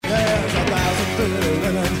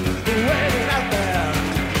winners waiting out there.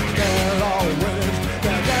 They're all winners,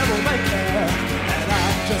 the devil may care. And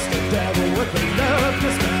I'm just a devil with a love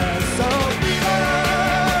to spare. So viva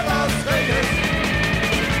Las Vegas!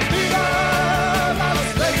 Viva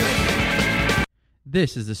Las Vegas!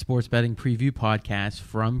 This is the Sports Betting Preview Podcast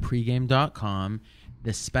from pregame.com,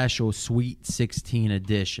 the special Sweet 16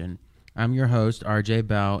 edition. I'm your host, RJ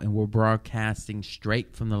Bell, and we're broadcasting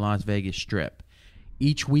straight from the Las Vegas Strip.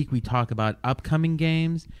 Each week we talk about upcoming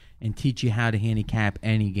games and teach you how to handicap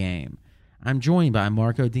any game. I'm joined by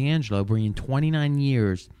Marco D'Angelo, bringing 29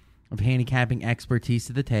 years of handicapping expertise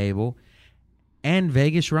to the table, and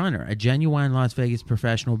Vegas Runner, a genuine Las Vegas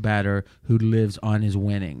professional bettor who lives on his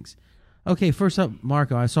winnings. Okay, first up,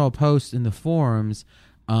 Marco, I saw a post in the forums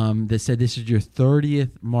that said this is your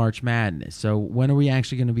 30th March Madness. So when are we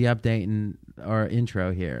actually going to be updating our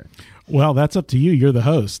intro here? Well, that's up to you. You're the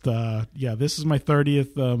host. This is my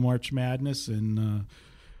 30th March Madness, and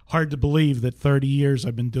hard to believe that 30 years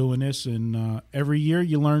I've been doing this, and every year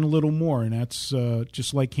you learn a little more, and that's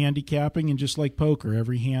just like handicapping and just like poker.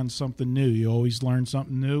 Every hand's something new. You always learn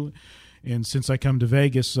something new. And since I come to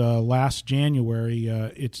Vegas last January,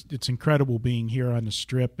 it's incredible being here on the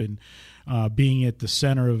Strip and being at the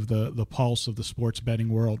center of the pulse of the sports betting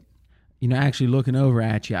world. You know, actually looking over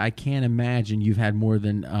at you, I can't imagine you've had more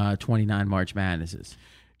than 29 March Madnesses.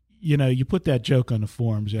 You know, you put that joke on the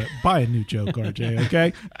forums. Buy a new joke, RJ,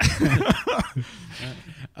 okay?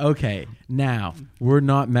 Okay, now, we're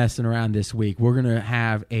not messing around this week. We're going to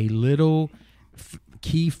have a little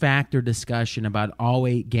key factor discussion about all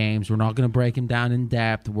 8 games. We're not going to break them down in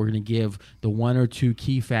depth. We're going to give the 1 or 2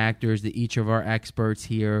 key factors that each of our experts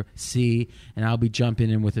here see, and I'll be jumping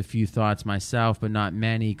in with a few thoughts myself, but not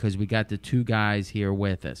many, because we got the 2 guys here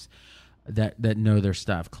with us that know their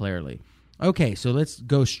stuff clearly. Okay, so let's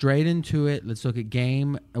go straight into it. Let's look at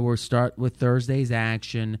game. We'll start with Thursday's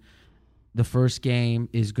action. The first game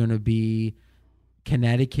is going to be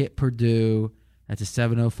Connecticut-Purdue. That's a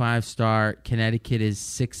 7:05 start. Connecticut is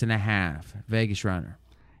 6.5. Vegas Runner.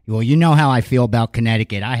 Well, you know how I feel about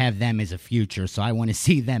Connecticut. I have them as a future, so I want to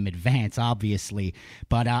see them advance, obviously.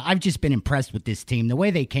 But I've just been impressed with this team. The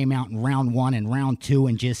way they came out in round 1 and round 2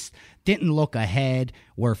 and just didn't look ahead,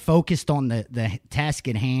 were focused on the task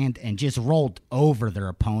at hand, and just rolled over their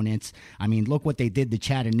opponents. I mean, look what they did to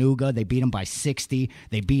Chattanooga. They beat them by 60.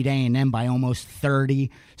 They beat A&M by almost 30.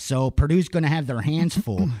 So Purdue's going to have their hands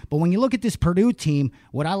full. But when you look at this Purdue team,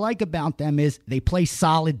 what I like about them is they play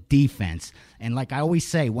solid defense. And like I always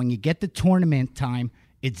say, when you get to tournament time,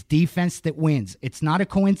 it's defense that wins. It's not a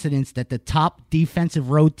coincidence that the top defensive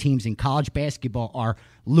road teams in college basketball are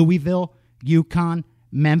Louisville, UConn,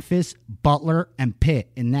 Memphis, Butler, and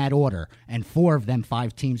Pitt in that order. And 4 of them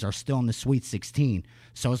 5 teams are still in the Sweet 16.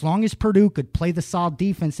 So as long as Purdue could play the solid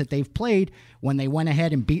defense that they've played when they went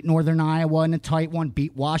ahead and beat Northern Iowa in a tight one,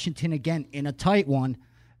 beat Washington again in a tight one,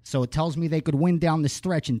 so it tells me they could win down the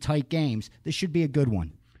stretch in tight games. This should be a good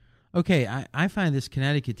one. Okay, I find this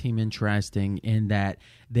Connecticut team interesting in that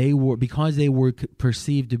because they were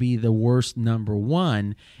perceived to be the worst number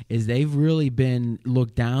 1, is they've really been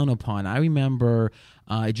looked down upon. I remember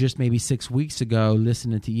just maybe 6 weeks ago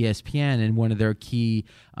listening to ESPN, and one of their key,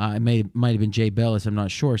 it might have been Jay Bellis, I'm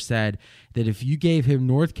not sure, said that if you gave him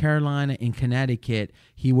North Carolina and Connecticut,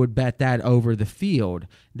 he would bet that over the field.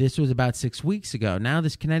 This was about 6 weeks ago. Now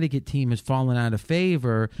this Connecticut team has fallen out of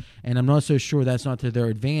favor, and I'm not so sure that's not to their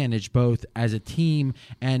advantage, both as a team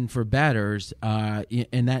and for bettors.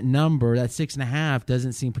 And that number, that 6.5,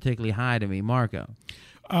 doesn't seem particularly high to me. Marco?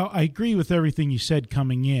 I agree with everything you said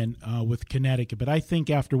coming in with Connecticut, but I think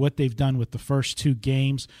after what they've done with the first 2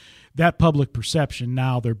 games, that public perception,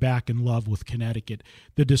 now they're back in love with Connecticut.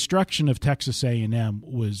 The destruction of Texas A&M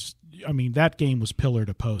was, I mean, that game was pillar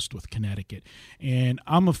to post with Connecticut. And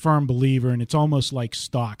I'm a firm believer, and it's almost like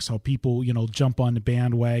stocks, how people, jump on the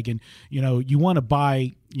bandwagon. You want to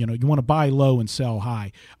buy, you want to buy low and sell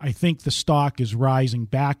high. I think the stock is rising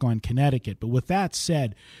back on Connecticut. But with that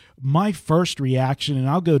said, my first reaction, and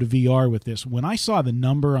I'll go to VR with this, when I saw the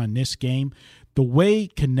number on this game, the way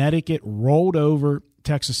Connecticut rolled over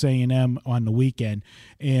Texas A&M on the weekend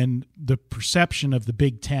and the perception of the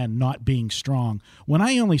Big Ten not being strong, when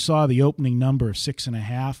I only saw the opening number of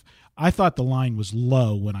 6.5, I thought the line was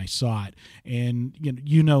low when I saw it. And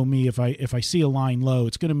you know me, if I see a line low,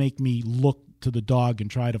 it's going to make me look to the dog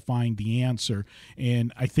and try to find the answer.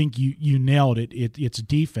 And I think you nailed it. It's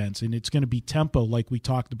defense, and it's going to be tempo like we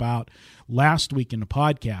talked about last week in the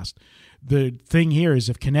podcast. The thing here is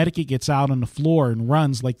if Connecticut gets out on the floor and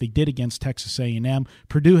runs like they did against Texas A&M,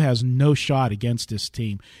 Purdue has no shot against this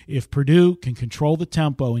team. If Purdue can control the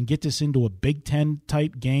tempo and get this into a Big Ten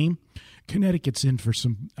type game, Connecticut's in for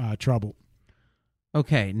some trouble.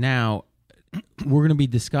 Okay, now we're going to be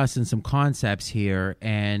discussing some concepts here,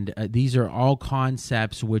 and these are all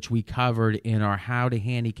concepts which we covered in our How to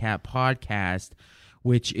Handicap podcast,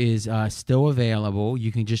 which is still available.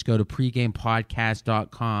 You can just go to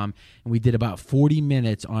pregamepodcast.com, and we did about 40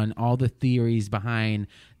 minutes on all the theories behind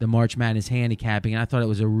the March Madness handicapping, and I thought it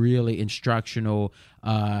was a really instructional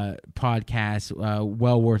podcast,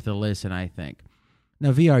 well worth a listen, I think.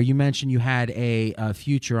 Now, VR, you mentioned you had a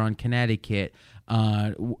future on Connecticut.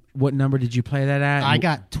 What number did you play that at? I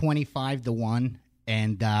got 25-1,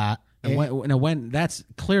 and when that's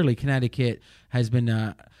clearly Connecticut has been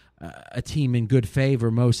a team in good favor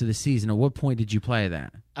most of the season. At what point did you play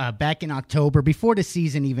that? Back in October, before the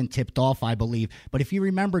season even tipped off, I believe. But if you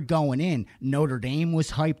remember going in, Notre Dame was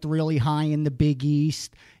hyped really high in the Big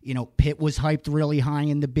East. Pitt was hyped really high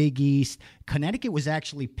in the Big East. Connecticut was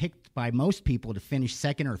actually picked by most people to finish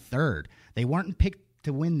second or third. They weren't picked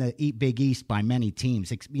to win the Big East by many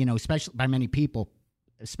teams, especially by many people,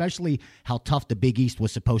 especially how tough the Big East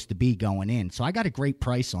was supposed to be going in. So I got a great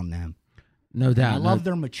price on them. No doubt. I love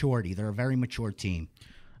their maturity. They're a very mature team.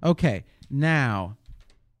 Okay, now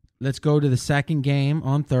let's go to the second game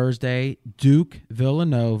on Thursday,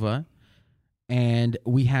 Duke-Villanova. And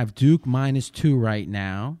we have Duke -2 right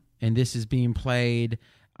now, and this is being played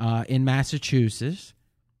in Massachusetts.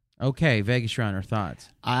 Okay, Vegas Runner, thoughts?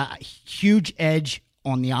 Huge edge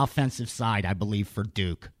on the offensive side, I believe, for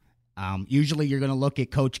Duke. Usually you're going to look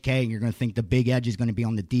at Coach K and you're going to think the big edge is going to be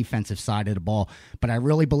on the defensive side of the ball. But I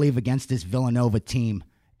really believe against this Villanova team,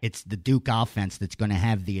 it's the Duke offense that's going to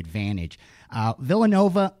have the advantage.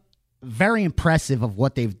 Villanova, very impressive of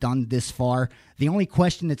what they've done this far. The only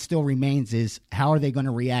question that still remains is how are they going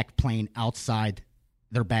to react playing outside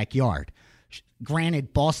their backyard?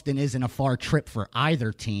 Granted, Boston isn't a far trip for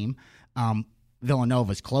either team.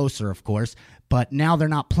 Villanova's closer, of course, but now they're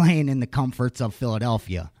not playing in the comforts of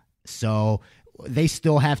Philadelphia. So they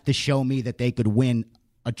still have to show me that they could win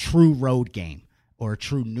a true road game or a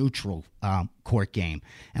true neutral court game.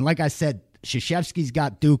 And like I said, Krzyzewski's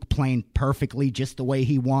got Duke playing perfectly just the way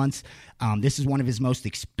he wants. This is one of his most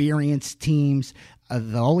experienced teams.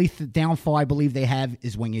 The only downfall I believe they have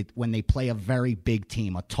is when they play a very big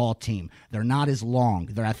team, a tall team. They're not as long.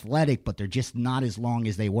 They're athletic, but they're just not as long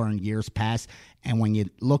as they were in years past. And when you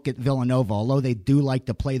look at Villanova, although they do like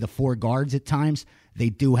to play the four guards at times, they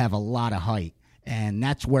do have a lot of height. And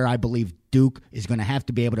that's where I believe Duke is going to have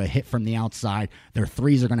to be able to hit from the outside. Their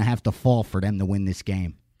threes are going to have to fall for them to win this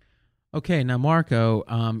game. Okay, now, Marco,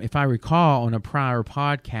 if I recall on a prior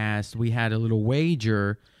podcast, we had a little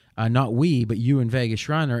wager, not we, but you and Vegas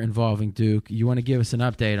Runner involving Duke. You want to give us an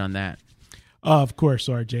update on that? Of course,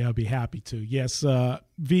 RJ, I'll be happy to. Yes,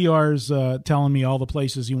 VR's telling me all the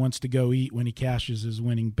places he wants to go eat when he cashes his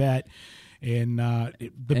winning bet. And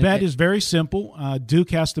bet is very simple.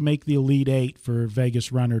 Duke has to make the Elite Eight for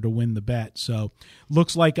Vegas Runner to win the bet. So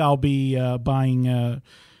looks like I'll be buying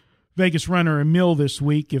Vegas Runner a meal this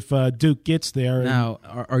week if Duke gets there. Now,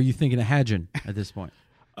 are you thinking of hedging at this point?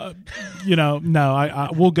 No, I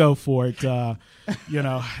we'll go for it. And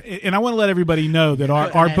I want to let everybody know that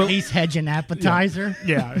our he's hedging appetizer.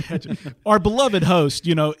 Yeah, our beloved host.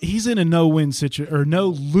 He's in a no-win or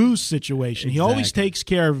no-lose situation. He always takes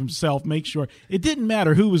care of himself. Make sure it didn't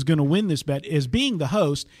matter who was going to win this bet. As being the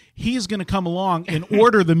host, he's going to come along and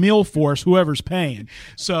order the meal for us, whoever's paying.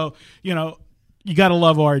 So you got to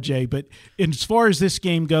love RJ. But as far as this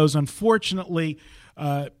game goes, unfortunately.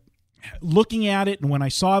 Looking at it, and when I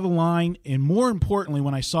saw the line, and more importantly,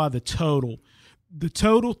 when I saw the total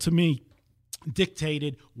to me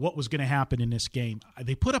dictated what was going to happen in this game.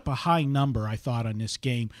 They put up a high number, I thought, on this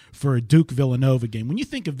game for a Duke-Villanova game. When you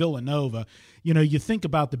think of Villanova, you think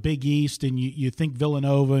about the Big East and you think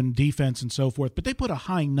Villanova and defense and so forth, but they put a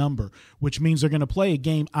high number, which means they're going to play a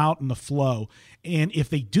game out in the flow. And if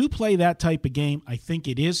they do play that type of game, I think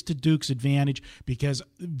it is to Duke's advantage because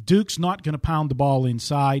Duke's not going to pound the ball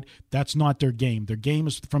inside. That's not their game. Their game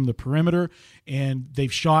is from the perimeter, and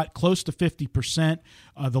they've shot close to 50%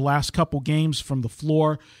 the last couple games from the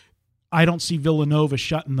floor. I don't see Villanova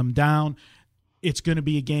shutting them down. It's going to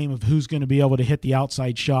be a game of who's going to be able to hit the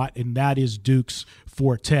outside shot, and that is Duke's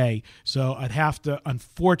forte. So I'd have to,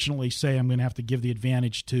 unfortunately, say I'm going to have to give the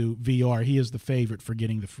advantage to VR. He is the favorite for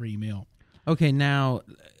getting the free meal. Okay, now,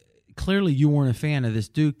 clearly you weren't a fan of this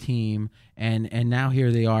Duke team, and now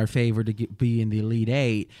here they are favored to be in the Elite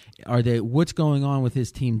Eight. What's going on with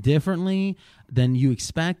his team differently than you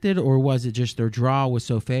expected, or was it just their draw was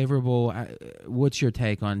so favorable? What's your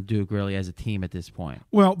take on Duke really as a team at this point?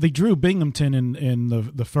 Well, they drew Binghamton in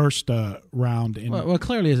the first round. Well,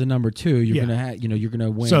 clearly as a number 2, you're gonna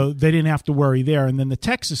win. So they didn't have to worry there. And then the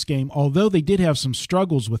Texas game, although they did have some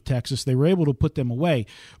struggles with Texas, they were able to put them away.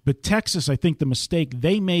 But Texas, I think the mistake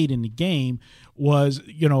they made in the game was,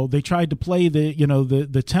 they tried to play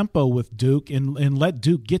the tempo with Duke and let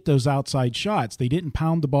Duke get those outside shots. They didn't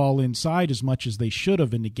pound the ball inside as much as they should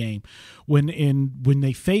have in the game. When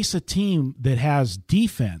they face a team that has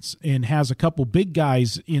defense and has a couple big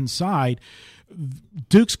guys inside,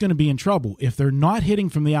 Duke's going to be in trouble. If they're not hitting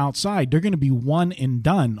from the outside, they're going to be one and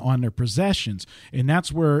done on their possessions, and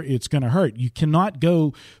that's where it's going to hurt. You cannot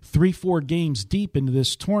go 3-4 games deep into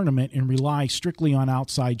this tournament and rely strictly on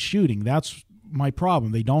outside shooting. That's my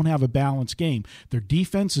problem. They don't have a balanced game. Their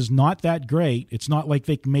defense is not that great. It's not like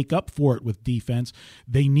they can make up for it with defense.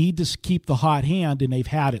 They need to keep the hot hand, and they've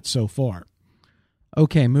had it so far.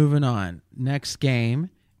 Okay, moving on. Next game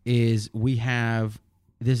is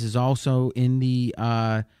this is also in the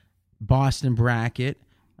Boston bracket.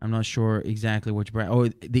 I'm not sure exactly which bracket. Oh,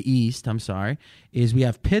 the East, I'm sorry. We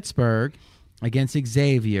have Pittsburgh against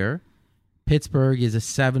Xavier. Pittsburgh is a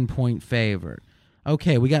 7-point favorite.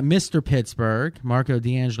 Okay, we got Mr. Pittsburgh, Marco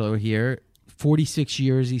D'Angelo here. 46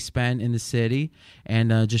 years he spent in the city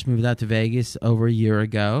and just moved out to Vegas over a year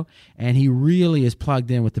ago. And he really is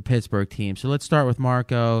plugged in with the Pittsburgh team. So let's start with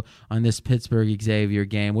Marco on this Pittsburgh-Xavier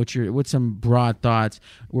game. What's some broad thoughts?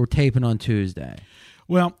 We're taping on Tuesday.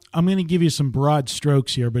 Well, I'm going to give you some broad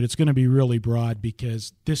strokes here, but it's going to be really broad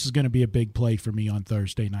because this is going to be a big play for me on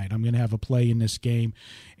Thursday night. I'm going to have a play in this game.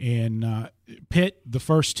 And Pitt, the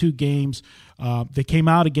first 2 games, they came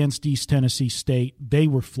out against East Tennessee State. They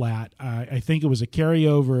were flat. I think it was a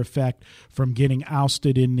carryover effect from getting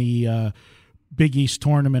ousted in the Big East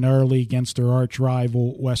tournament early against their arch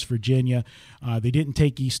rival, West Virginia. They didn't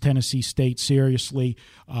take East Tennessee State seriously.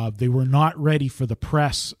 They were not ready for the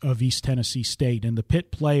press of East Tennessee State. And the Pitt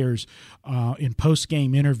players in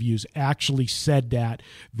post-game interviews actually said that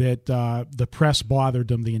the press bothered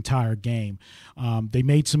them the entire game. They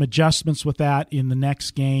made some adjustments with that in the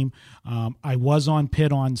next game. I was on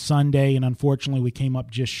Pitt on Sunday, and unfortunately we came up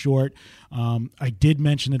just short. I did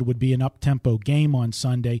mention that it would be an up-tempo game on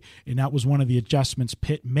Sunday, and that was one of the adjustments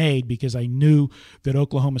Pitt made because I knew that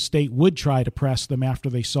Oklahoma State would try to press them after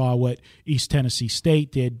they saw what East Tennessee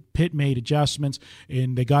State did. Pitt made adjustments,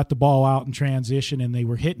 and they got the ball out in transition, and they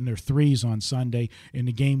were hitting their threes on Sunday, and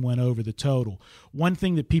the game went over the total. One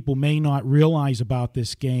thing that people may not realize about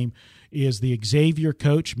this game is the Xavier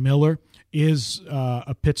coach, Miller, is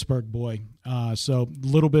a Pittsburgh boy. So a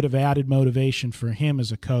little bit of added motivation for him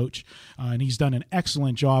as a coach. And he's done an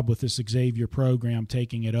excellent job with this Xavier program,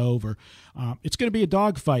 taking it over. It's going to be a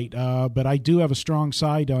dogfight, but I do have a strong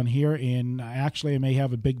side on here, and actually I may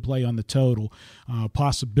have a big play on the total,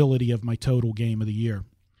 possibility of my total game of the year.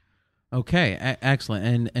 Okay,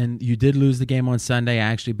 excellent. And you did lose the game on Sunday.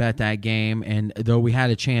 I actually bet that game, and though we had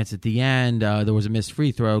a chance at the end, there was a missed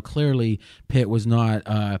free throw. Clearly, Pitt was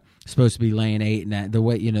not supposed to be laying 8 in that. The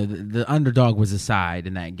way the underdog was aside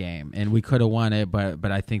in that game, and we could have won it,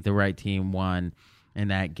 but I think the right team won in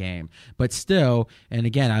that game. But still, and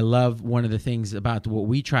again, I love one of the things about what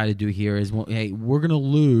we try to do here is, hey, we're going to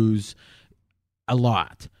lose a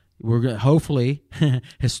lot. We're going hopefully,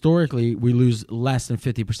 historically, we lose less than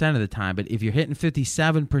 50% of the time. But if you're hitting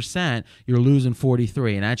 57%, you're losing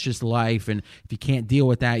 43%, and that's just life. And if you can't deal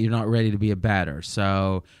with that, you're not ready to be a bettor.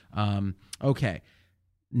 So, okay,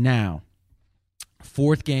 now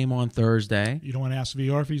 4th game on Thursday. You don't want to ask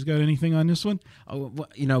VR if he's got anything on this one? Oh,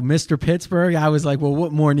 Mr. Pittsburgh. I was like, well,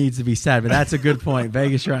 what more needs to be said? But that's a good point,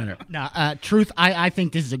 Vegas Runner. No, truth. I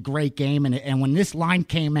think this is a great game, and when this line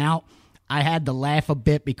came out, I had to laugh a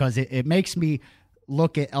bit because it makes me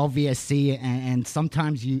look at LVSC, and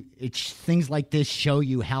sometimes things like this show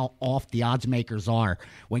you how off the odds makers are.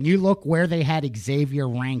 When you look where they had Xavier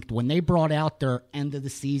ranked, when they brought out their end of the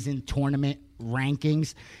season tournament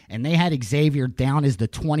rankings, and they had Xavier down as the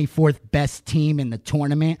 24th best team in the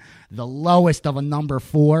tournament, the lowest of a number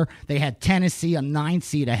 4. They had Tennessee a 9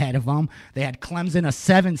 seed ahead of them. They had Clemson a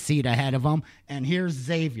 7 seed ahead of them, and here's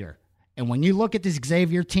Xavier. And when you look at this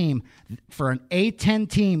Xavier team, for an A-10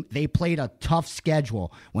 team, they played a tough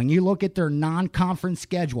schedule. When you look at their non-conference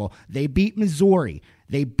schedule, they beat Missouri,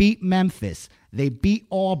 they beat Memphis, they beat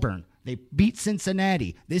Auburn, they beat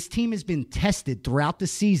Cincinnati. This team has been tested throughout the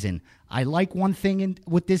season. I like one thing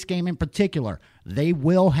with this game in particular. They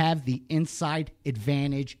will have the inside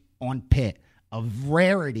advantage on Pitt. A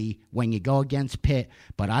rarity when you go against Pitt,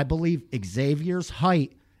 but I believe Xavier's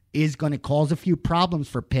height is going to cause a few problems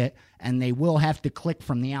for Pitt, and they will have to click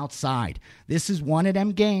from the outside. This is one of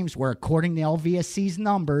them games where, according to LVSC's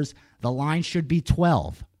numbers, the line should be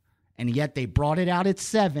 12. And yet they brought it out at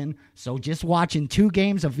 7, so just watching 2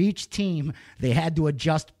 games of each team, they had to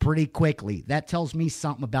adjust pretty quickly. That tells me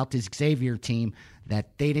something about this Xavier team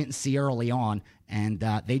that they didn't see early on, and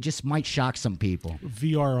they just might shock some people.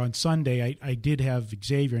 VR on Sunday, I did have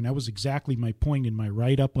Xavier, and that was exactly my point in my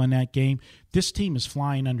write-up on that game. This team is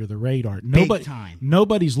flying under the radar. Big time.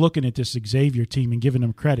 Nobody's looking at this Xavier team and giving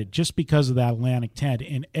them credit just because of that Atlantic 10.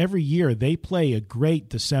 And every year they play a great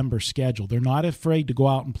December schedule. They're not afraid to go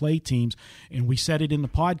out and play teams. And we said it in the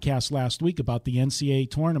podcast last week about the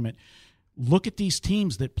NCAA tournament. Look at these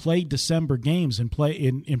teams that play December games and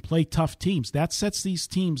play tough teams. That sets these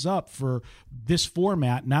teams up for this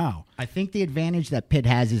format now. I think the advantage that Pitt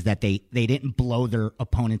has is that they didn't blow their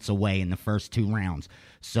opponents away in the first 2 rounds.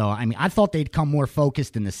 So, I mean, I thought they'd come more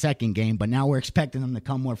focused in the second game, but now we're expecting them to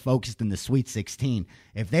come more focused in the Sweet 16.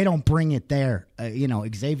 If they don't bring it there,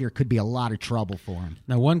 Xavier could be a lot of trouble for him.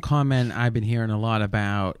 Now, one comment I've been hearing a lot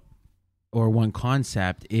about, or one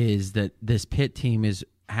concept, is that this Pitt team is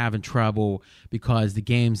having trouble because the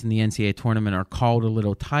games in the NCAA tournament are called a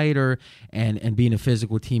little tighter, and being a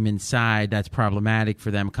physical team inside, that's problematic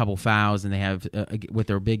for them. A couple fouls, and they have, with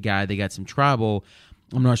their big guy, they got some trouble.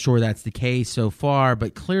 I'm not sure that's the case so far,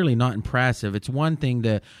 but clearly not impressive. It's one thing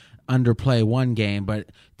to underplay one game, but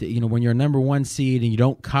when you're a number 1 seed and you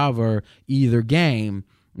don't cover either game,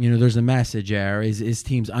 there's a message there. Is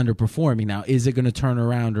teams underperforming? Now, is it going to turn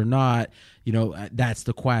around or not? That's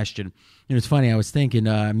the question. It's funny. I was thinking,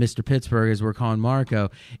 Mr. Pittsburgh, as we're calling Marco,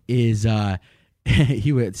 is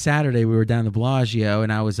Saturday we were down the Bellagio,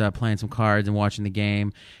 and I was playing some cards and watching the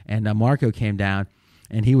game, and Marco came down,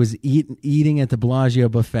 and he was eating at the Bellagio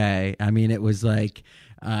buffet. I mean, it was like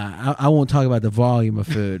I won't talk about the volume of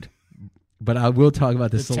food, but I will talk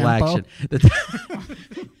about the selection.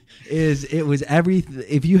 It was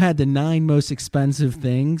if you had the 9 most expensive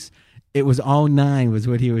things, it was all 9 was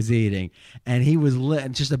what he was eating, and he was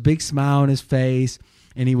just a big smile on his face,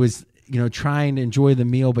 and he was trying to enjoy the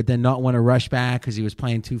meal, but then not want to rush back because he was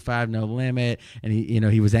playing 2-5 no limit, and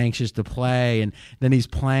he was anxious to play, and then he's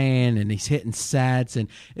playing and he's hitting sets, and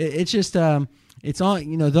it's just it's all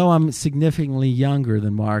though I'm significantly younger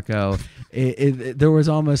than Marco, there was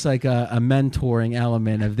almost like a mentoring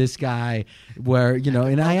element of this guy where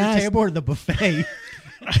and I asked the table or the buffet.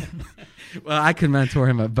 Well, I could mentor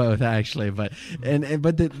him at both, actually, but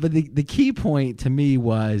the key point to me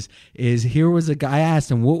is here was a guy. I asked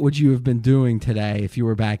him, what would you have been doing today if you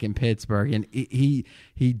were back in Pittsburgh, and he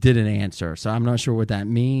didn't answer. So I'm not sure what that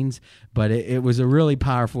means, but it was a really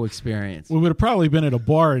powerful experience. We would have probably been at a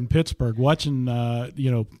bar in Pittsburgh watching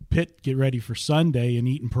Pitt get ready for Sunday and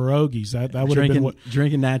eating pierogies. That would have been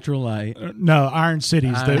drinking Natural Light. No, Iron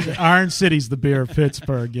City's Iron City's the beer of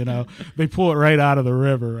Pittsburgh. They pull it right out of the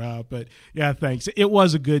river. But yeah, thanks. It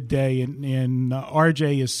was a good day, and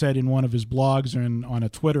RJ has said in one of his blogs and on a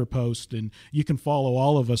Twitter post, and you can follow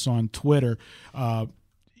all of us on Twitter.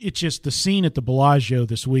 It's just the scene at the Bellagio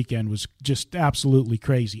this weekend was just absolutely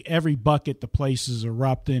crazy. Every bucket, the place is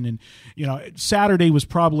erupting, and Saturday was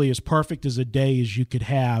probably as perfect as a day as you could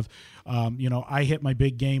have. I hit my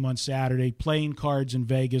big game on Saturday, playing cards in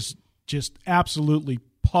Vegas, just absolutely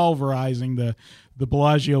pulverizing the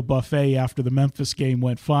Bellagio buffet after the Memphis game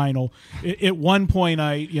went final. At one point,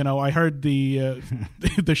 I heard the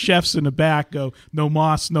the chefs in the back go, no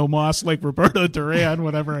mas, like Roberto Duran,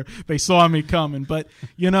 whenever they saw me coming. But,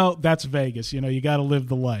 that's Vegas. You got to live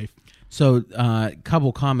the life. So a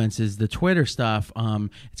couple comments is the Twitter stuff.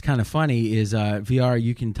 It's kind of funny is VR,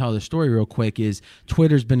 you can tell the story real quick, is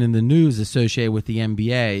Twitter's been in the news associated with the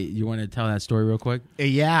NBA. You want to tell that story real quick?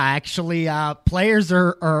 Yeah, actually players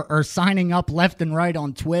are signing up left and right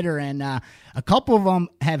on Twitter, and a couple of them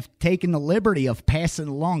have taken the liberty of passing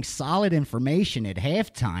along solid information at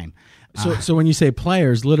halftime. So when you say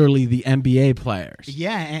players, literally the NBA players.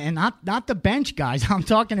 Yeah, and not the bench guys. I'm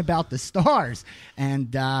talking about the stars.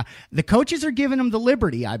 And the coaches are giving them the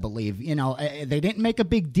liberty, I believe. They didn't make a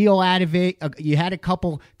big deal out of it. You had a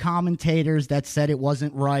couple commentators that said it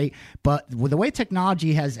wasn't right. But with the way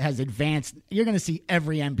technology has advanced, you're going to see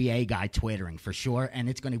every NBA guy twittering for sure, and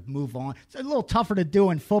it's going to move on. It's a little tougher to do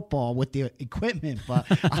in football with the equipment, but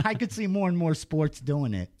I could see more and more sports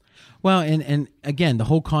doing it. Well, and again, the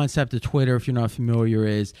whole concept of Twitter, if you're not familiar,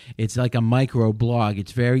 is it's like a micro blog.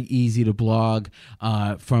 It's very easy to blog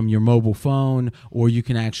from your mobile phone, or you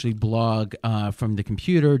can actually blog from the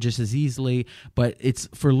computer just as easily. But it's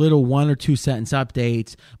for little 1 or 2 sentence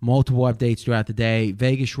updates, multiple updates throughout the day.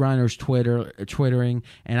 Vegas Runner's twittering,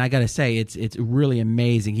 and I got to say, it's really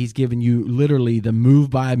amazing. He's giving you literally the move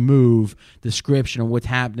by move description of what's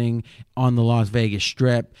happening on the Las Vegas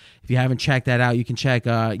Strip. If you haven't checked that out, you can check,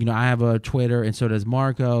 I have a Twitter, and so does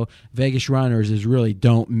Marco. Vegas Runners is really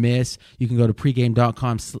don't miss. You can go to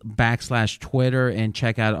pregame.com/Twitter and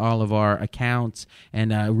check out all of our accounts,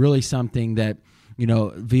 and really something that,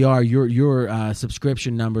 VR, your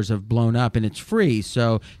subscription numbers have blown up, and it's free,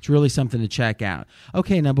 so it's really something to check out.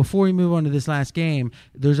 Okay, now before we move on to this last game,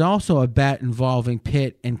 there's also a bet involving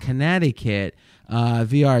Pitt and Connecticut.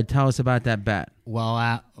 VR, tell us about that bet.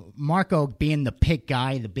 Well, Marco being the Pitt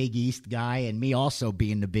guy, the Big East guy, and me also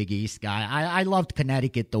being the Big East guy, I loved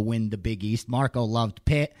Connecticut to win the Big East. Marco loved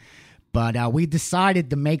Pitt. But we decided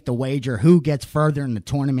to make the wager who gets further in the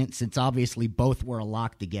tournament, since obviously both were a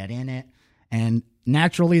lock to get in it. And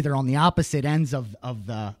naturally, they're on the opposite ends of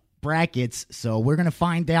the brackets, so we're going to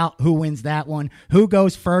find out who wins that one, who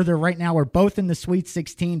goes further. Right now, we're both in the Sweet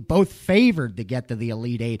 16, both favored to get to the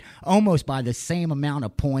Elite Eight, almost by the same amount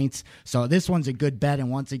of points. So this one's a good bet,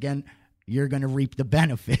 and once again, you're going to reap the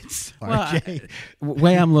benefits, RJ. Well, the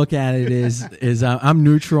way I'm looking at it is I'm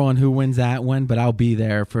neutral on who wins that one, but I'll be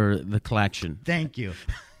there for the collection. Thank you.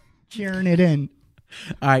 Cheering it in.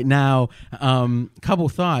 All right, now, couple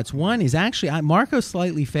thoughts. One is actually Marco's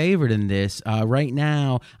slightly favored in this. Right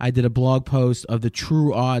now, I did a blog post of the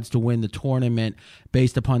true odds to win the tournament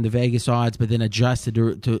based upon the Vegas odds, but then adjusted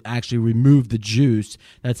to actually remove the juice.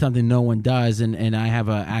 That's something no one does, and I have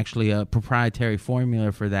actually a proprietary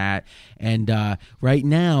formula for that. And right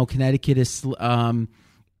now, Connecticut is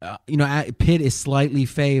Pitt is slightly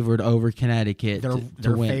favored over Connecticut.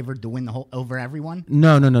 They're favored to win the whole over everyone?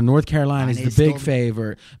 No. North Carolina is the big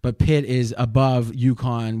favorite, but Pitt is above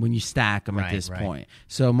UConn when you stack them at this point.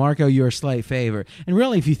 So, Marco, you're a slight favorite. And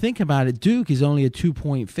really, if you think about it, Duke is only a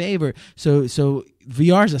 2-point favorite. So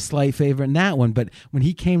VR's a slight favorite in that one, but when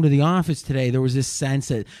he came to the office today, there was this sense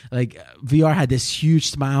that VR had this huge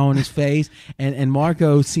smile on his face, and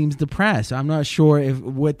Marco seems depressed. I'm not sure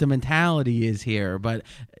what the mentality is here, but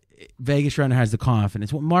Vegas Runner has the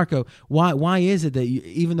confidence. Well, Marco, why is it that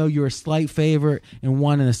even though you're a slight favorite in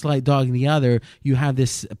one and a slight dog in the other, you have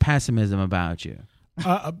this pessimism about you?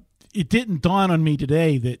 It didn't dawn on me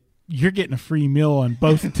today that you're getting a free meal on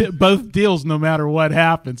both deals no matter what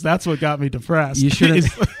happens. That's what got me depressed. You should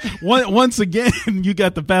once again, you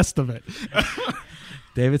got the best of it.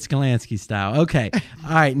 David Skolansky style. Okay.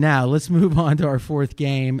 All right, now let's move on to our fourth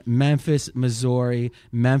game, Memphis, Missouri.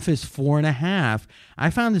 Memphis 4.5. I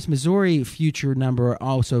found this Missouri future number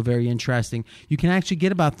also very interesting. You can actually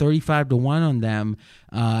get about 35 to 1 on them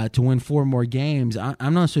to win 4 more games.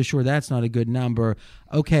 I'm not so sure that's not a good number.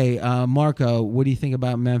 Okay, Marco, what do you think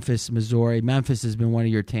about Memphis, Missouri? Memphis has been one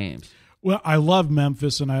of your teams. Well, I love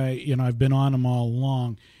Memphis, and I've been on them all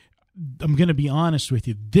along. I'm going to be honest with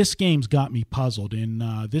you. This game's got me puzzled,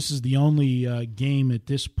 and this is the only game at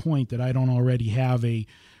this point that I don't already have a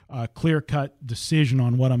clear-cut decision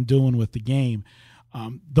on what I'm doing with the game.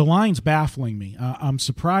 The line's baffling me. I'm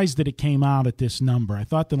surprised that it came out at this number. I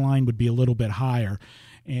thought the line would be a little bit higher,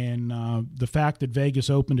 and the fact that Vegas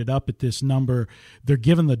opened it up at this number, they're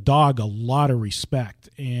giving the dog a lot of respect,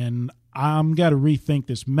 and I'm got to rethink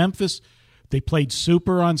this. Memphis, they played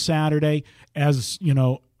super on Saturday, as you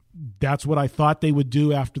know. That's what I thought they would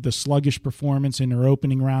do after the sluggish performance in their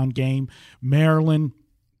opening round game. Maryland,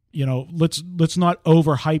 let's not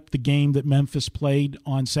overhype the game that Memphis played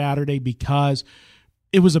on Saturday, because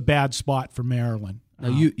it was a bad spot for Maryland. No,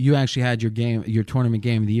 you actually had your tournament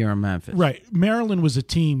game of the year on Memphis. Right. Maryland was a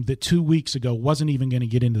team that 2 weeks ago wasn't even going to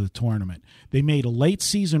get into the tournament. They made a late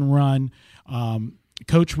season run.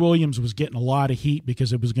 Coach Williams was getting a lot of heat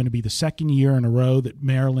because it was going to be the second year in a row that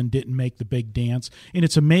Maryland didn't make the big dance. And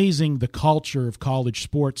it's amazing the culture of college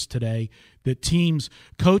sports today, that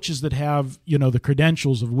coaches that have, the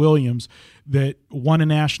credentials of Williams, that won a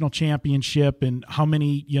national championship, and how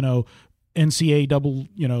many,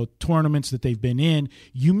 NCAA tournaments that they've been in,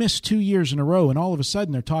 you miss 2 years in a row, and all of a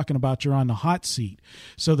sudden they're talking about you're on the hot seat.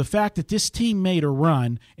 So the fact that this team made a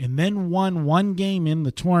run and then won one game in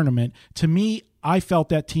the tournament, to me, I felt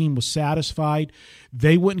that team was satisfied.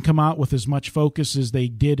 They wouldn't come out with as much focus as they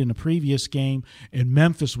did in the previous game, and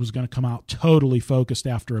Memphis was going to come out totally focused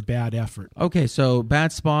after a bad effort. Okay, so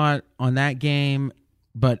bad spot on that game,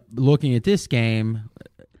 but looking at this game,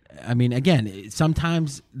 I mean, again,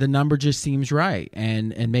 sometimes the number just seems right,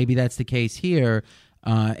 and maybe that's the case here.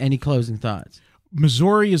 Any closing thoughts?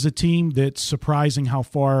 Missouri is a team that's surprising how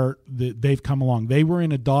far they've come along. They were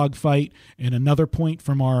in a dogfight, and another point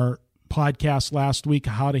from our podcast last week,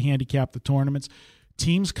 how to handicap the tournaments.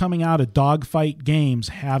 Teams coming out of dogfight games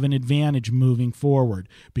have an advantage moving forward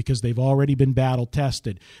because they've already been battle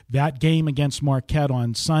tested. That game against Marquette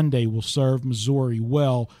on Sunday will serve Missouri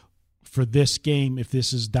well for this game if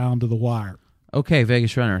this is down to the wire. Okay,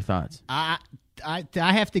 Vegas Runner, thoughts? I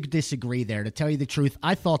have to disagree there. To tell you the truth,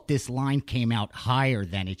 I thought this line came out higher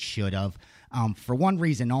than it should have. For one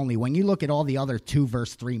reason only. When you look at all the other 2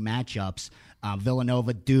 versus 3 matchups,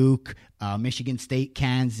 Villanova, Duke, Michigan State,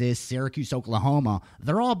 Kansas, Syracuse, Oklahoma,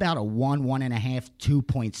 they're all about a 1.5,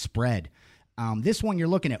 2-point spread. This one you're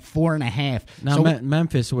looking at 4.5. Now, So,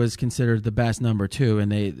 Memphis was considered the best number 2,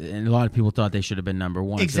 and a lot of people thought they should have been number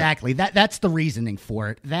 1. exactly. That's the reasoning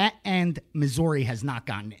for it. That and Missouri has not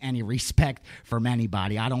gotten any respect from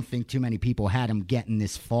anybody. I don't think too many people had them getting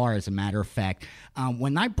this far, as a matter of fact.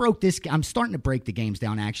 When I broke this, I'm starting to break the games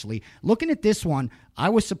down, actually. Looking at this one, I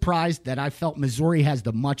was surprised that I felt Missouri has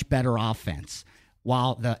the much better offense.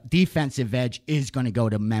 While the defensive edge is going to go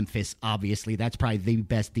to Memphis, obviously. That's probably the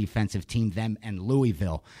best defensive team, them and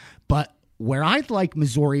Louisville. But where I'd like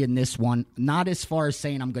Missouri in this one, not as far as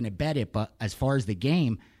saying I'm going to bet it, but as far as the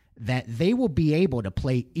game, that they will be able to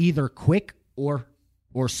play either quick or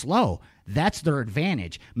slow. That's their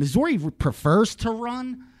advantage. Missouri prefers to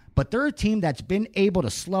run, but they're a team that's been able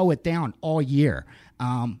to slow it down all year.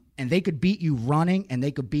 And they could beat you running, and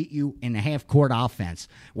they could beat you in a half-court offense.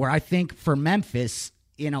 Where I think for Memphis,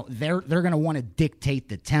 they're going to want to dictate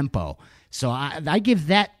the tempo. So I give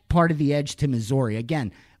that part of the edge to Missouri.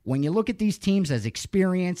 Again, when you look at these teams as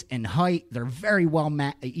experience and height, they're very well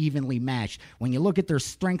evenly matched. When you look at their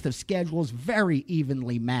strength of schedules, very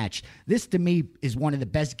evenly matched. This, to me, is one of the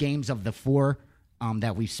best games of the 4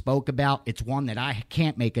 that we spoke about. It's one that I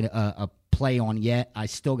can't make a play on yet. I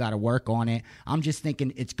still got to work on it. I'm just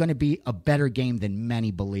thinking it's going to be a better game than many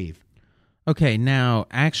believe. Okay, now,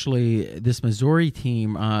 actually, this Missouri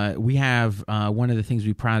team, we have one of the things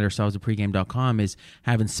we pride ourselves at pregame.com is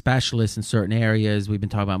having specialists in certain areas. We've been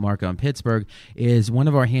talking about Marco in Pittsburgh. Is one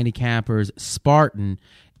of our handicappers, Spartan,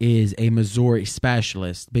 is a Missouri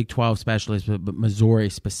specialist, Big 12 specialist, but Missouri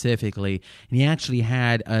specifically. And he actually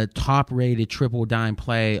had a top-rated triple dime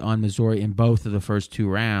play on Missouri in both of the first 2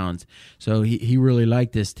 rounds. So he really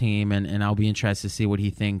liked this team, and I'll be interested to see what he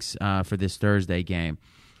thinks for this Thursday game.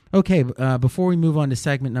 Okay, before we move on to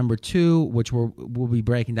segment number 2, which we'll be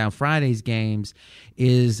breaking down Friday's games,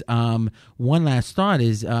 is one last thought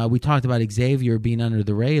is we talked about Xavier being under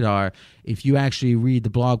the radar. If you actually read the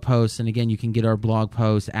blog posts, and again, you can get our blog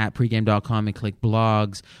posts at pregame.com and click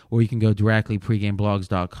blogs, or you can go directly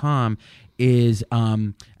pregameblogs.com, is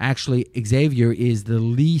actually Xavier is the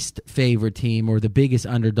least favorite team or the biggest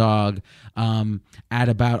underdog at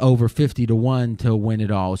about over 50-1 to win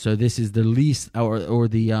it all. So this is the least or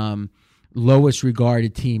the lowest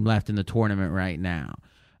regarded team left in the tournament right now,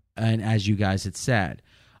 and as you guys had said.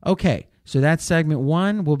 Okay, so that's segment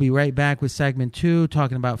 1. We'll be right back with segment 2,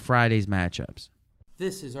 talking about Friday's matchups.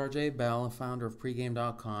 This is RJ Bell, founder of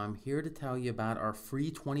pregame.com, here to tell you about our free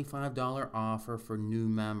 $25 offer for new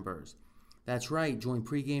members. That's right, join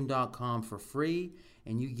pregame.com for free,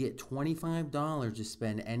 and you get $25 to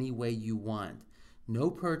spend any way you want. No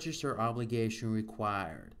purchase or obligation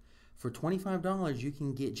required. For $25, you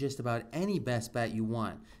can get just about any best bet you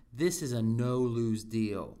want. This is a no-lose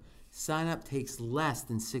deal. Sign up takes less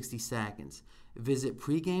than 60 seconds. Visit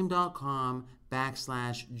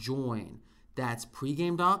pregame.com/join. That's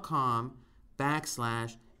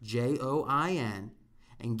pregame.com/JOIN.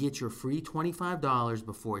 And get your free $25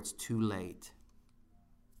 before it's too late.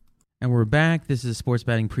 And we're back. This is a sports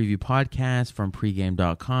betting preview podcast from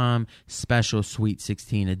pregame.com, special Sweet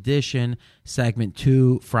 16 edition, segment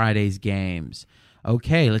 2, Friday's games.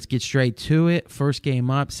 Okay, let's get straight to it. First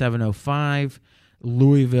game up, 7:05,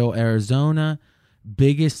 Louisville, Arizona.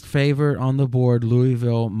 Biggest favorite on the board,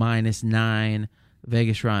 Louisville -9,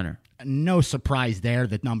 Vegas Runner. No surprise there.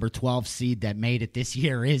 The number 12 seed that made it this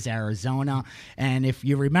year is Arizona. And if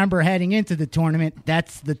you remember heading into the tournament,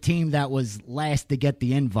 that's the team that was last to get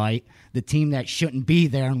the invite, the team that shouldn't be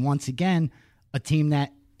there. And once again, a team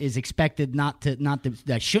that is expected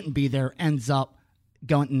that shouldn't be there ends up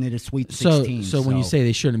going into the Sweet 16. So when you say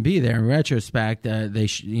they shouldn't be there, in retrospect, they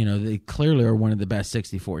clearly are one of the best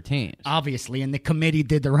 64 teams. Obviously, and the committee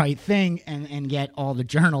did the right thing, and yet all the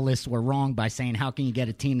journalists were wrong by saying, how can you get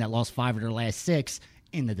a team that lost 5 of their last 6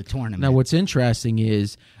 into the tournament? Now, what's interesting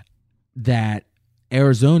is that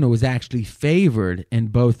Arizona was actually favored in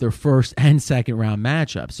both their first and second round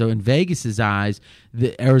matchups. So in Vegas's eyes,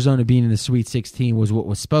 the Arizona being in the Sweet 16 was what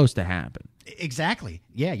was supposed to happen. Exactly.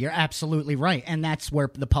 Yeah, you're absolutely right. And that's where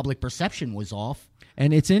the public perception was off.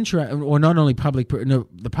 And it's interesting, or not only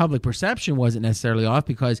the public perception wasn't necessarily off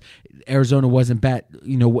because Arizona wasn't bet.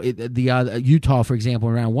 Utah, for example,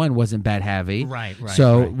 in round one wasn't bet heavy. Right.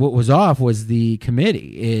 So what was off was the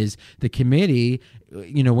committee.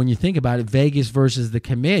 When you think about it, Vegas versus the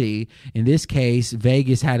committee. In this case,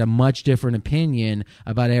 Vegas had a much different opinion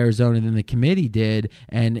about Arizona than the committee did,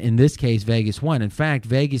 and in this case, Vegas won. In fact,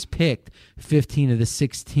 Vegas picked 15 of the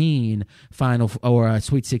 16 final or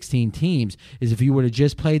Sweet 16 teams. If you would have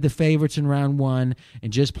just played the favorites in round one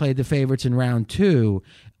and just played the favorites in round two,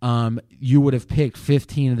 you would have picked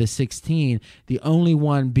 15 of the 16. The only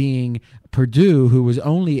one being Purdue, who was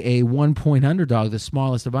only a 1-point underdog, the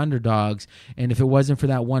smallest of underdogs. And if it wasn't for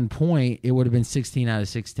that 1 point, it would have been 16 out of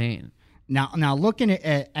 16. Now looking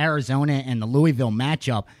at Arizona and the Louisville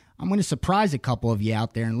matchup, I'm going to surprise a couple of you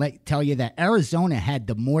out there and tell you that Arizona had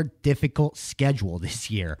the more difficult schedule this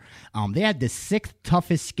year. They had the 6th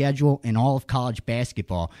toughest schedule in all of college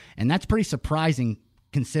basketball, and that's pretty surprising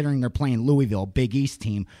considering they're playing Louisville, Big East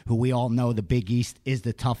team, who we all know the Big East is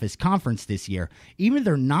the toughest conference this year. Even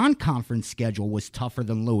their non-conference schedule was tougher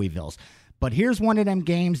than Louisville's. But here's one of them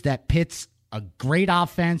games that pits a great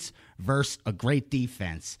offense versus a great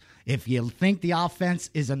defense. If you think the offense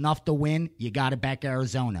is enough to win, you got to back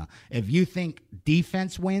Arizona. If you think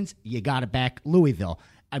defense wins, you got to back Louisville.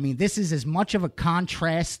 I mean, this is as much of a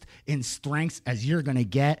contrast in strengths as you're going to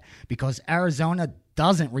get because Arizona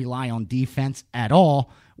doesn't rely on defense at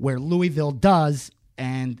all, where Louisville does,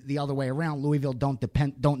 and the other way around. Louisville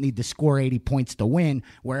don't need to score 80 points to win,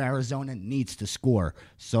 where Arizona needs to score.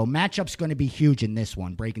 So matchup's going to be huge in this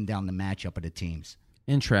one, breaking down the matchup of the teams.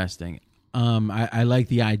 Interesting. I like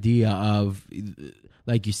the idea of,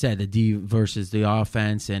 like you said, the D versus the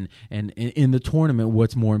offense, and in the tournament,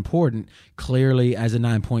 what's more important? Clearly, as a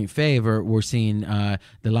 9-point favor, we're seeing the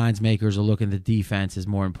lines makers are looking at the defense as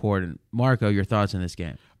more important. Marco, your thoughts on this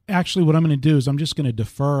game? Actually, what I'm going to do is I'm just going to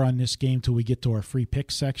defer on this game till we get to our free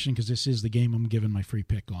pick section because this is the game I'm giving my free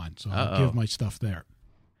pick on. So I'll give my stuff there.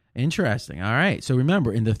 Interesting. All right. So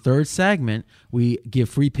remember, in the third segment, we give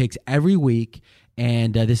free picks every week.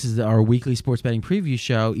 And this is our weekly sports betting preview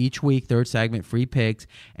show. Each week, third segment, free picks.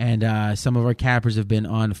 And some of our cappers have been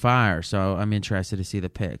on fire, so I'm interested to see the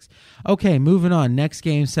picks. Okay, moving on. Next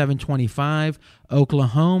game, 7:25,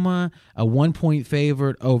 Oklahoma, a 1-point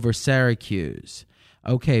favorite over Syracuse.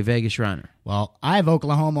 Okay, Vegas runner. Well, I have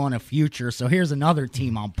Oklahoma on a future, so here's another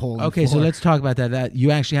team I'm pulling Okay, for. so let's talk about that. That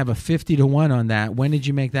you actually have a 50-1 on that. When did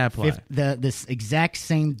you make that play? This exact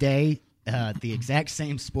same day. The exact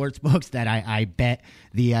same sports books that I bet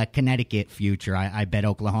the Connecticut future. I bet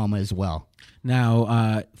Oklahoma as well.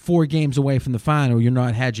 Now, 4 games away from the final, you're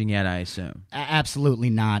not hedging yet, I assume.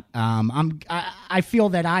 Absolutely not. I feel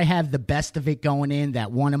that I have the best of it going in,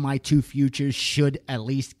 that one of my 2 futures should at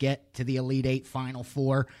least get to the Elite 8 Final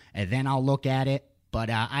 4, and then I'll look at it. But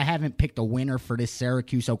I haven't picked a winner for this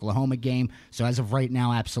Syracuse-Oklahoma game, so as of right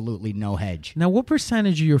now, absolutely no hedge. Now, what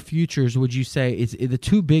percentage of your futures would you say is the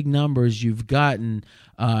 2 big numbers you've gotten,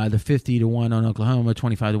 the 50-1 on Oklahoma,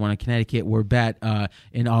 25-1 on Connecticut, were bet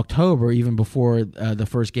in October, even before the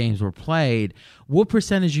first games were played. What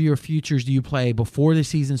percentage of your futures do you play before the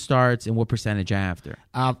season starts, and what percentage after?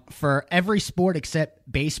 For every sport except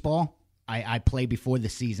baseball, I play before the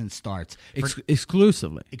season starts.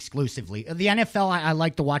 Exclusively. The NFL, I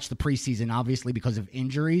like to watch the preseason, obviously, because of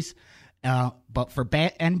injuries. But for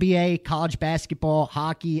NBA, college basketball,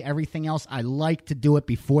 hockey, everything else, I like to do it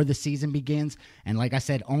before the season begins. And like I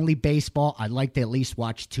said, only baseball, I like to at least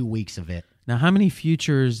watch 2 weeks of it. Now, how many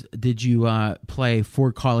futures did you play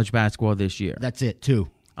for college basketball this year? That's it, 2.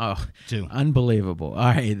 Oh, 2. Unbelievable. All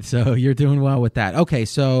right, so you're doing well with that. Okay,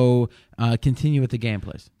 so continue with the game,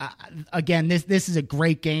 please. Again, this is a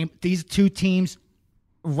great game. These 2 teams,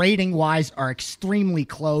 rating-wise, are extremely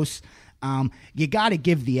close. You got to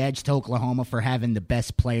give the edge to Oklahoma for having the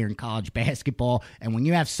best player in college basketball. And when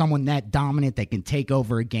you have someone that dominant that can take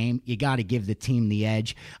over a game, you got to give the team the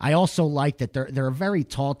edge. I also like that they're a very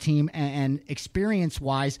tall team, and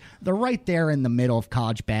experience-wise, they're right there in the middle of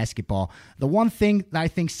college basketball. The one thing that I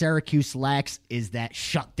think Syracuse lacks is that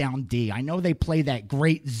shutdown D. I know they play that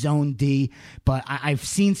great zone D, but I've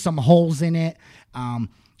seen some holes in it.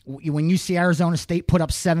 When you see Arizona State put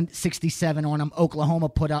up 67 on them, Oklahoma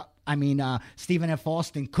put up, Stephen F.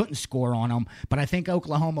 Austin couldn't score on them, but I think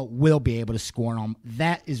Oklahoma will be able to score on them.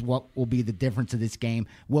 That is what will be the difference of this game.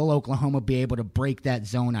 Will Oklahoma be able to break that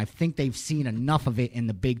zone? I think they've seen enough of it in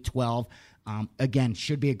the Big 12. Again,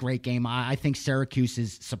 should be a great game. I think Syracuse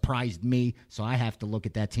has surprised me, so I have to look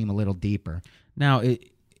at that team a little deeper. Now,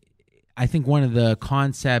 I think one of the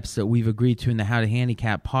concepts that we've agreed to in the How to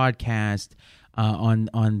Handicap podcast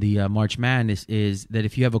on the March Madness is that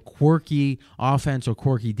if you have a quirky offense or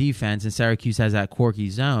quirky defense, and Syracuse has that quirky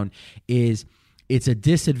zone, it's a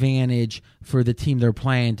disadvantage for the team they're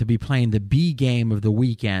playing to be playing the B game of the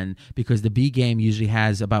weekend, because the B game usually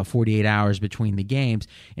has about 48 hours between the games.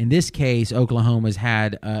 In this case, Oklahoma's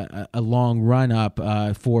had a long run-up,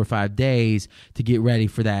 4 or 5 days, to get ready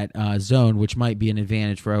for that zone, which might be an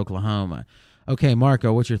advantage for Oklahoma. Okay,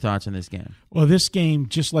 Marco, what's your thoughts on this game? Well, this game,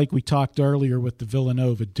 just like we talked earlier with the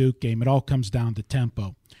Villanova-Duke game, it all comes down to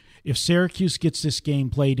tempo. If Syracuse gets this game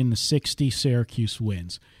played in the 60s, Syracuse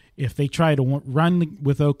wins. If they try to run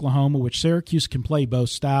with Oklahoma, which Syracuse can play both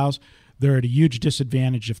styles, they're at a huge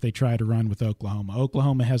disadvantage if they try to run with Oklahoma.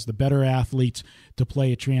 Oklahoma has the better athletes to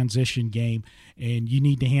play a transition game, and you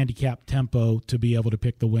need to handicap tempo to be able to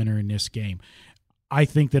pick the winner in this game. I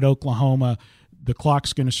think that Oklahoma, the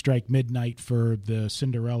clock's going to strike midnight for the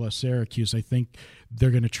Cinderella Syracuse. I think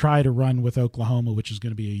they're going to try to run with Oklahoma, which is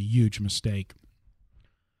going to be a huge mistake.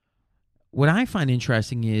 What I find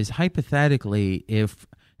interesting is, hypothetically, if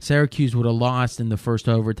Syracuse would have lost in the first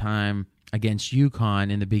overtime against UConn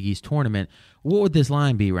in the Big East tournament, what would this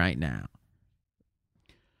line be right now?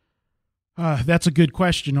 That's a good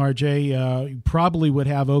question, RJ. You probably would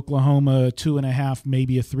have Oklahoma 2.5,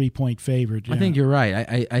 maybe a 3-point favorite. Yeah. I think you're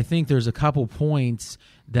right. I think there's a couple points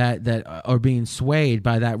that are being swayed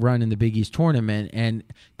by that run in the Big East tournament, and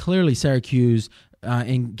clearly Syracuse,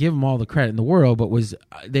 and give them all the credit in the world, but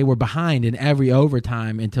they were behind in every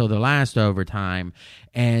overtime until the last overtime.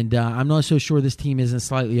 And I'm not so sure this team isn't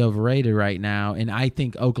slightly overrated right now. And I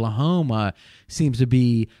think Oklahoma seems to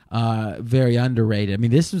be very underrated. I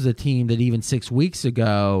mean, this was a team that even 6 weeks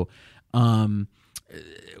ago was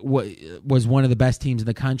one of the best teams in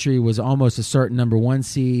the country, was almost a certain number 1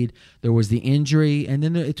 seed. There was the injury, and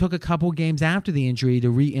then it took a couple games after the injury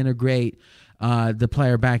to reintegrate the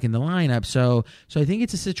player back in the lineup. So I think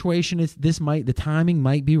it's a situation. The timing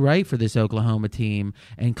might be right for this Oklahoma team,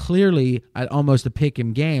 and clearly at almost a pick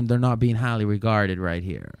 'em game, they're not being highly regarded right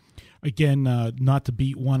here. Again, not to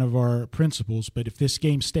beat one of our principles, but if this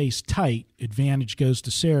game stays tight, advantage goes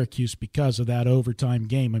to Syracuse because of that overtime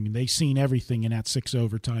game. I mean, they've seen everything in that 6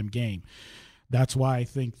 overtime game. That's why I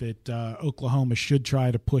think that Oklahoma should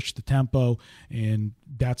try to push the tempo, and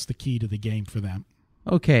that's the key to the game for them.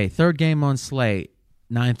 Okay, third game on slate,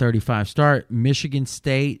 9:35 start. Michigan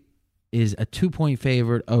State is a 2-point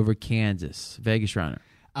favorite over Kansas. Vegas runner.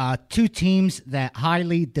 Two teams that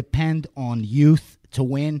highly depend on youth to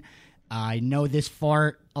win. I know this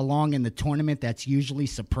far along in the tournament, that's usually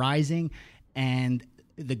surprising. And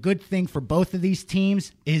the good thing for both of these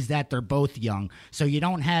teams is that they're both young. So you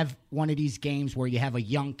don't have one of these games where you have a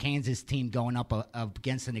young Kansas team going up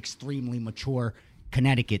against an extremely mature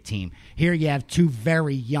Connecticut team. Here you have two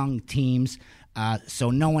very young teams, so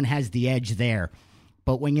no one has the edge there.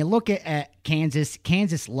 But when you look at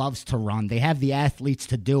Kansas loves to run. They have the athletes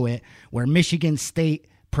to do it, where Michigan State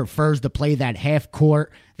prefers to play that half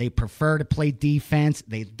court. They prefer to play defense.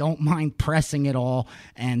 They don't mind pressing at all.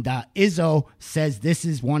 And Izzo says this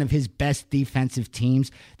is one of his best defensive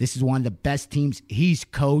teams. This is one of the best teams he's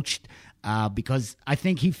coached. Because I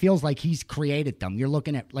think he feels like he's created them. You're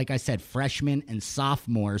looking at, like I said, freshmen and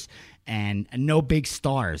sophomores, and no big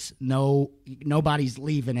stars. Nobody's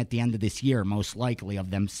leaving at the end of this year, most likely,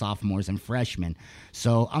 of them sophomores and freshmen.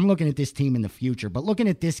 So I'm looking at this team in the future. But looking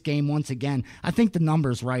at this game once again, I think the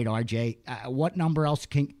number's right, RJ. What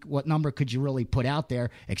number could you really put out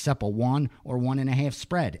there except a 1 or 1.5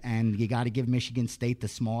 spread? And you got to give Michigan State the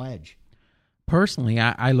small edge. Personally,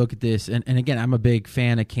 I look at this, and again, I'm a big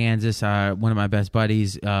fan of Kansas. One of my best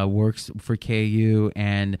buddies works for KU,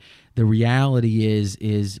 and the reality is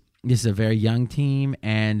this is a very young team,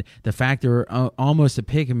 and the fact they're almost a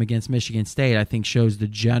pick 'em against Michigan State, I think, shows the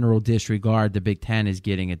general disregard the Big Ten is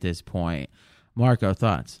getting at this point. Marco,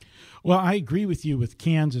 thoughts? Well, I agree with you with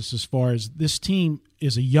Kansas as far as this team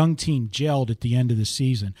is a young team gelled at the end of the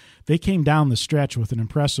season. They came down the stretch with an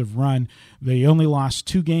impressive run. They only lost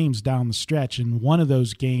 2 games down the stretch, and one of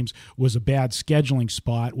those games was a bad scheduling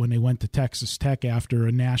spot when they went to Texas Tech after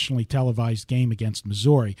a nationally televised game against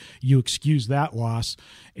Missouri. You excuse that loss.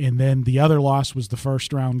 And then the other loss was the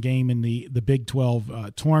first-round game in the Big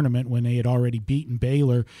 12 tournament when they had already beaten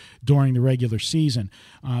Baylor during the regular season.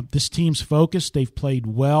 This team's focused. They've played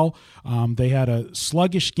well. They had a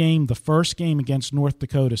sluggish game the first game against North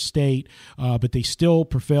Dakota State, but they still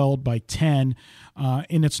prevailed by 10.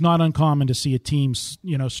 And it's not uncommon to see a team,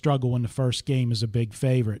 struggle in the first game as a big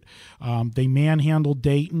favorite. They manhandled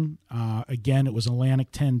Dayton. Again, it was an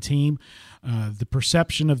Atlantic 10 team. The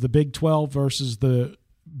perception of the Big 12 versus the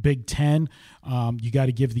Big 10, you got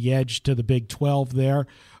to give the edge to the Big 12 there.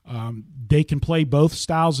 They can play both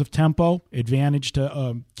styles of tempo, advantage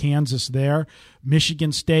to Kansas there.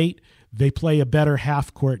 Michigan State, they play a better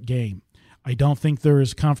half-court game. I don't think they're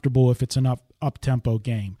as comfortable if it's an up-tempo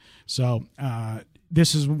game. So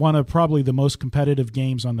this is one of probably the most competitive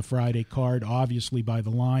games on the Friday card, obviously by the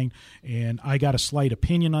line. And I got a slight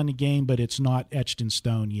opinion on the game, but it's not etched in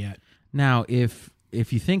stone yet. Now, if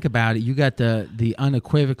you think about it, you got the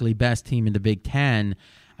unequivocally best team in the Big Ten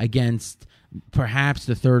against perhaps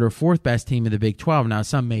the third or fourth best team in the Big 12. Now,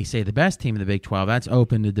 some may say the best team in the Big 12. That's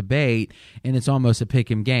open to debate, and it's almost a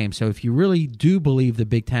pick-em game. So if you really do believe the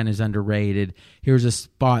Big Ten is underrated, here's a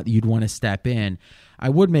spot you'd want to step in. I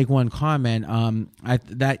would make one comment.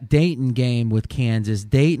 That Dayton game with Kansas,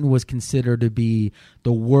 Dayton was considered to be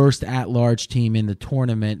the worst at-large team in the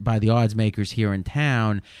tournament by the odds makers here in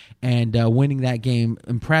town, and winning that game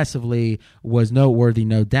impressively was noteworthy,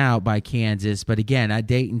 no doubt, by Kansas. But again, that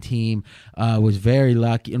Dayton team was very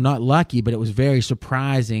lucky. Not lucky, but it was very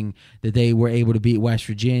surprising that they were able to beat West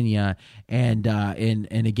Virginia. And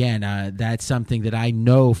again, that's something that I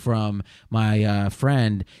know from my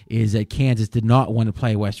friend is that Kansas did not want to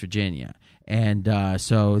play West Virginia. And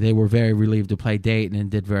so they were very relieved to play Dayton and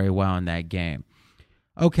did very well in that game.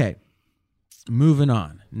 Okay, moving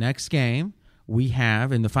on. Next game, we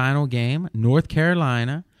have in the final game, North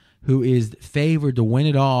Carolina, who is favored to win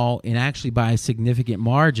it all and actually by a significant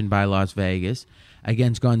margin by Las Vegas,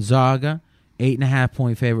 against Gonzaga,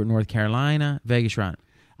 8.5-point favorite North Carolina. Vegas run.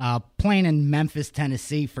 Playing in Memphis,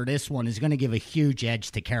 Tennessee for this one is going to give a huge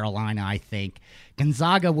edge to Carolina, I think.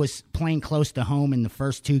 Gonzaga was playing close to home in the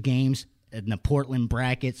first two games in the Portland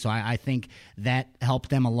bracket, so I think that helped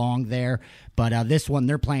them along there. But this one,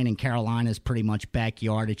 they're playing in Carolina's pretty much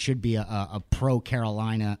backyard. It should be a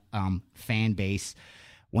pro-Carolina fan base.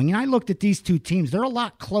 When I looked at these two teams, they're a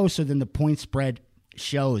lot closer than the point spread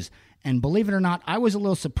shows. And believe it or not, I was a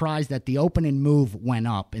little surprised that the opening move went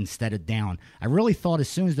up instead of down. I really thought as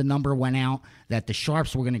soon as the number went out that the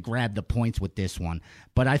Sharps were going to grab the points with this one.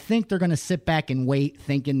 But I think they're going to sit back and wait,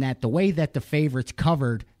 thinking that the way that the favorites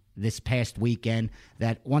covered this past weekend,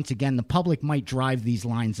 that once again the public might drive these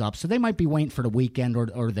lines up. So they might be waiting for the weekend or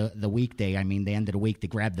the weekday, the end of the week, to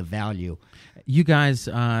grab the value. You guys,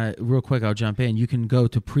 real quick, I'll jump in. You can go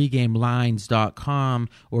to pregamelines.com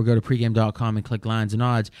or go to pregame.com and click lines and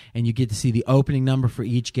odds, and you get to see the opening number for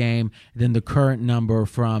each game, then the current number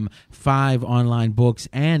from 5 online books,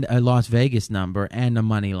 and a Las Vegas number, and a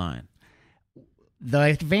money line. The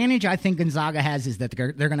advantage I think Gonzaga has is that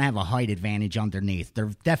they're going to have a height advantage underneath.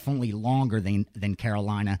 They're definitely longer than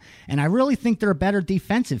Carolina, and I really think they're a better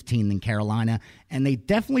defensive team than Carolina, and they've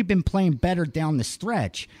definitely been playing better down the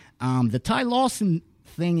stretch. The Ty Lawson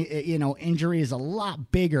thing, injury is a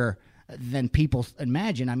lot bigger than people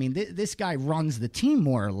imagine. This guy runs the team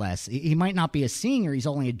more or less. He might not be a senior, he's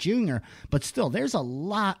only a junior, but still, there's a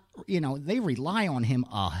lot, they rely on him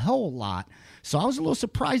a whole lot. So I was a little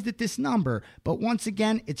surprised at this number, but once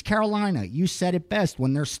again, it's Carolina. You said it best,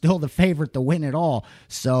 when they're still the favorite to win it all.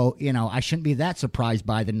 So, I shouldn't be that surprised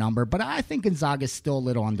by the number, but I think Gonzaga's still a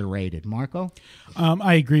little underrated. Marco?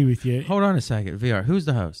 I agree with you. Hold on a second. VR, who's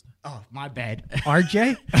the host? Oh, my bad.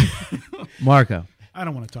 RJ? Marco. I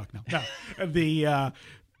don't want to talk now. No,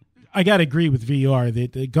 I got to agree with VR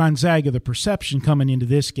that the Gonzaga, the perception coming into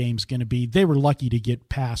this game is going to be they were lucky to get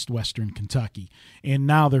past Western Kentucky, and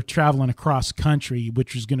now they're traveling across country,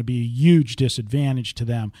 which is going to be a huge disadvantage to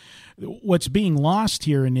them. What's being lost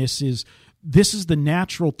here in this is the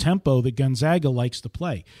natural tempo that Gonzaga likes to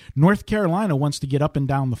play. North Carolina wants to get up and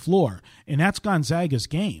down the floor, and that's Gonzaga's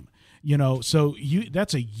game. So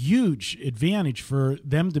that's a huge advantage for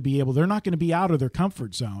them to be able. They're not going to be out of their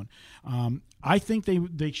comfort zone. I think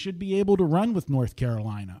they should be able to run with North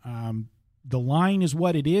Carolina. The line is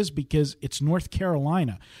what it is because it's North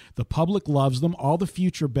Carolina. The public loves them. All the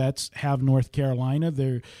future bets have North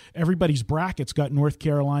Carolina. Everybody's brackets got North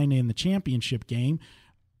Carolina in the championship game.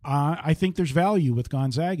 I think there's value with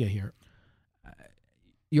Gonzaga here.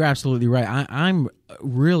 You're absolutely right. I'm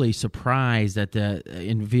really surprised that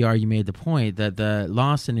in VR you made the point that the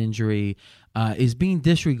Lawson injury is being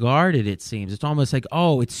disregarded, it seems. It's almost like,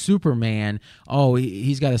 it's Superman.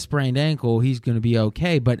 He's got a sprained ankle. He's going to be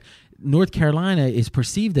okay. But North Carolina is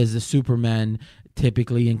perceived as the Superman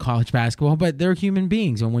typically in college basketball, but they're human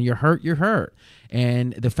beings, and when you're hurt, you're hurt.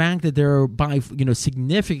 And the fact that they're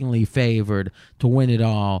significantly favored to win it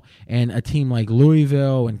all, and a team like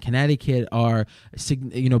Louisville and Connecticut are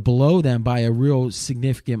below them by a real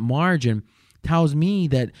significant margin, tells me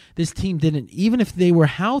that this team didn't, even if they were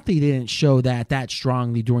healthy, they didn't show that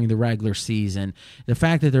strongly during the regular season. The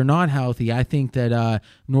fact that they're not healthy, I think that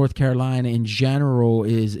North Carolina in general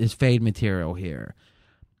is fade material here.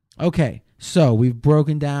 Okay, so we've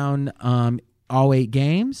broken down all 8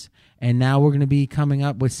 games, and now we're going to be coming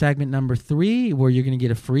up with segment number 3, where you're going to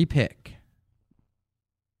get a free pick.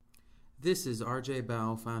 This is RJ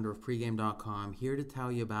Bell, founder of pregame.com, here to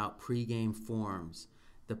tell you about Pregame Forums,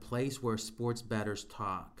 the place where sports bettors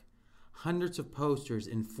talk. Hundreds of posters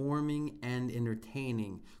informing and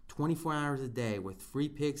entertaining 24 hours a day with free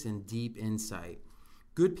picks and deep insight.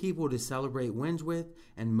 Good people to celebrate wins with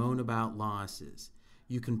and moan about losses.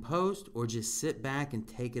 You can post or just sit back and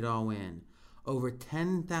take it all in. Over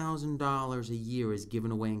 $10,000 a year is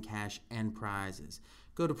given away in cash and prizes.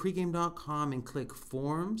 Go to pregame.com and click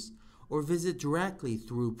Forums, or visit directly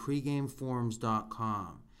through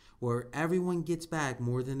pregameforums.com. where everyone gets back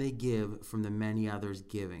more than they give from the many others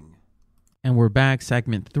giving. And we're back,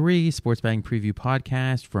 segment 3, Sports Betting Preview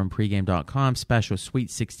Podcast from pregame.com, special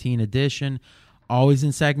Sweet 16 edition. Always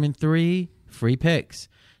in segment 3, free picks.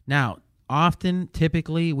 Now,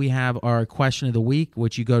 typically, we have our question of the week,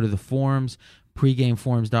 which you go to the forums,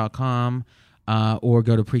 pregameforums.com, or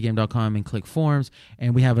go to pregame.com and click forums,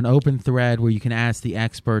 and we have an open thread where you can ask the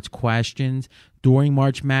experts questions. During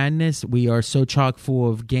March Madness, we are so chock full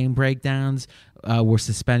of game breakdowns, we're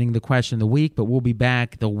suspending the question of the week, but we'll be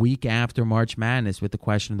back the week after March Madness with the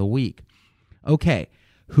question of the week. Okay,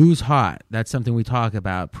 who's hot? That's something we talk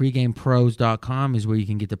about. Pregamepros.com is where you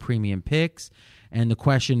can get the premium picks, and the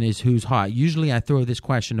question is who's hot. Usually I throw this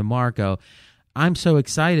question to Marco. I'm so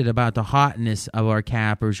excited about the hotness of our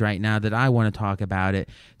cappers right now that I want to talk about it.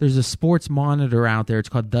 There's a sports monitor out there. It's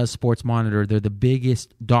called The Sports Monitor. They're the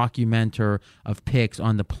biggest documenter of picks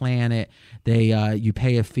on the planet. You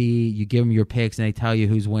pay a fee, you give them your picks, and they tell you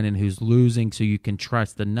who's winning, who's losing, so you can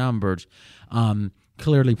trust the numbers.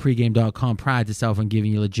 Clearly, pregame.com prides itself on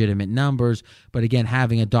giving you legitimate numbers, but again,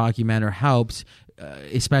 having a documenter helps,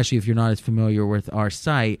 especially if you're not as familiar with our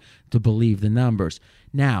site, to believe the numbers.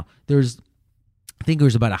 Now, I think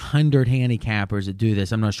there's about 100 handicappers that do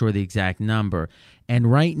this. I'm not sure the exact number.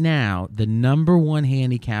 And right now, the number one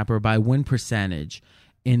handicapper by win percentage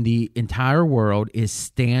in the entire world is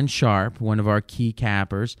Stan Sharp, one of our key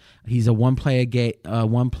cappers. He's a one play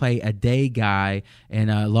a day guy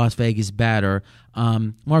in Las Vegas better.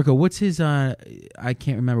 Marco, what's his? I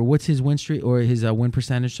can't remember. What's his win streak or his win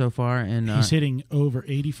percentage so far? And he's hitting over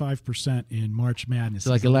 85% in March Madness.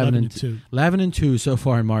 So like 11-2. 11-2 so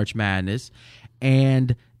far in March Madness.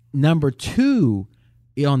 And number 2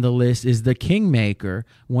 on the list is the Kingmaker,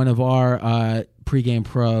 one of our pregame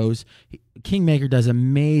pros. Kingmaker does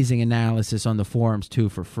amazing analysis on the forums, too,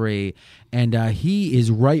 for free. And he is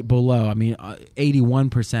right below,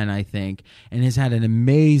 81%, I think, and has had an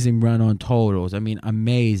amazing run on totals.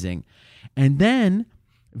 Amazing. And then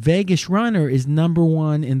Vegas Runner is number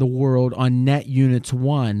 1 in the world on net units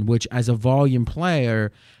won, which as a volume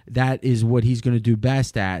player, that is what he's going to do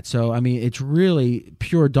best at. So, it's really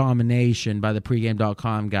pure domination by the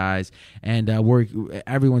pregame.com guys, and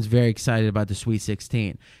everyone's very excited about the Sweet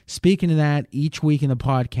 16. Speaking of that, each week in the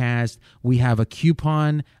podcast, we have a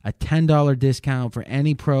coupon, a $10 discount for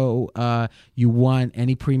any pro you want,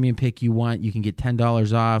 any premium pick you want. You can get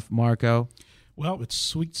 $10 off. Marco? Well, it's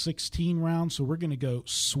Sweet 16 round, so we're going to go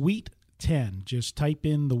Sweet 10. Just type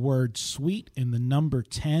in the word sweet and the number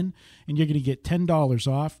 10, and you're going to get $10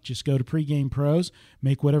 off. Just go to Pregame Pros,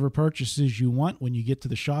 make whatever purchases you want. When you get to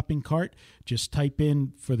the shopping cart, just type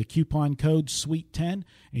in for the coupon code Sweet 10,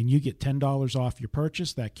 and you get $10 off your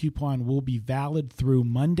purchase. That coupon will be valid through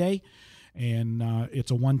Monday, and it's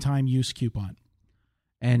a one-time use coupon.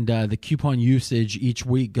 And the coupon usage each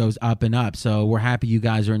week goes up and up, so we're happy you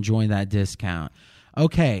guys are enjoying that discount.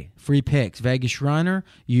 Okay, free picks. Vegas Runner,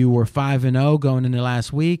 you were 5-0 going into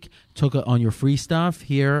last week. Took on your free stuff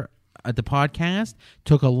here at the podcast.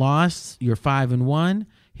 Took a loss. You're 5-1.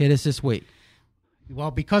 Hit us this week. Well,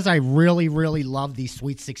 because I really, really love these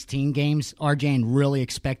Sweet 16 games, RJ, and really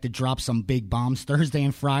expect to drop some big bombs Thursday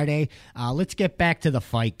and Friday, let's get back to the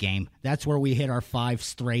fight game. That's where we hit our 5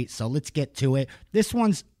 straight, so let's get to it. This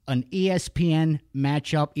one's an ESPN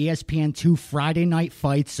matchup, ESPN2 Friday night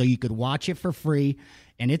fights, so you could watch it for free.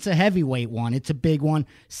 And it's a heavyweight one. It's a big one.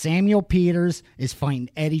 Samuel Peters is fighting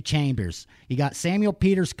Eddie Chambers. You got Samuel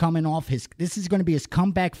Peters coming off this is going to be his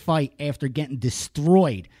comeback fight after getting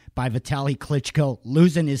destroyed by Vitaly Klitschko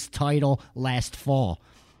losing his title last fall.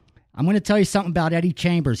 I'm going to tell you something about Eddie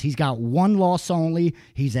Chambers. He's got one loss only.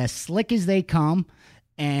 He's as slick as they come.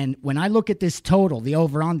 And when I look at this total, the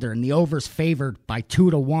over-under, and the over's favored by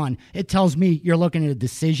 2-1, it tells me you're looking at a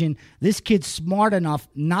decision. This kid's smart enough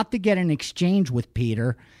not to get an exchange with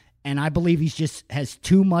Peter, and I believe he just has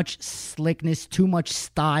too much slickness, too much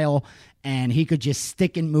style, and he could just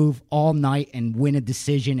stick and move all night and win a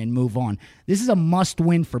decision and move on. This is a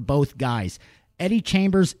must-win for both guys. Eddie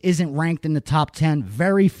Chambers isn't ranked in the top 10.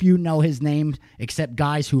 Very few know his name except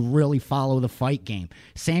guys who really follow the fight game.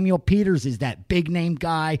 Samuel Peters is that big-name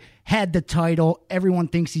guy, had the title. Everyone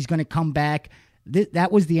thinks he's going to come back.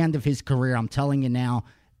 That was the end of his career, I'm telling you now.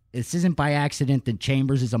 This isn't by accident that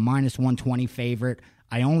Chambers is a minus 120 favorite.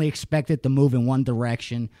 I only expect it to move in one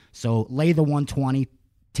direction, so lay the 120.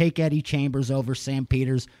 Take Eddie Chambers over Sam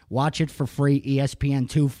Peters. Watch it for free,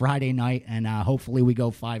 ESPN2 Friday night, and hopefully we go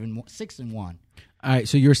 6-1. All right,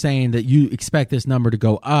 so you're saying that you expect this number to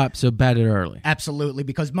go up, so bet it early. Absolutely,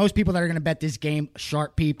 because most people that are going to bet this game,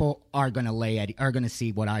 sharp people, are going to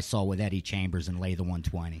see what I saw with Eddie Chambers and lay the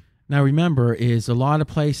 120. Now, remember, is a lot of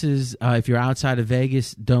places, if you're outside of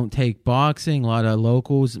Vegas, don't take boxing. A lot of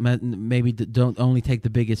locals maybe don't only take the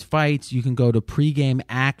biggest fights. You can go to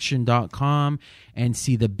pregameaction.com and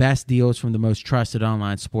see the best deals from the most trusted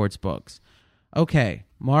online sports books. Okay,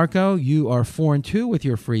 Marco, you are 4-2 with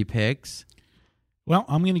your free picks. Well,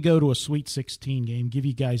 I'm going to go to a Sweet 16 game, give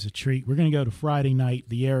you guys a treat. We're going to go to Friday night,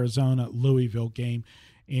 the Arizona-Louisville game.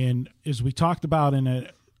 And as we talked about in an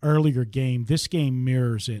earlier game, this game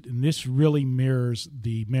mirrors it, and this really mirrors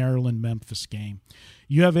the Maryland-Memphis game.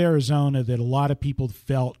 You have Arizona that a lot of people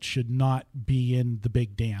felt should not be in the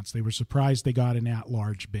big dance. They were surprised they got an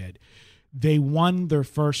at-large bid. They won their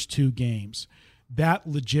first two games. That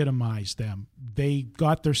legitimized them. They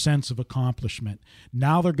got their sense of accomplishment.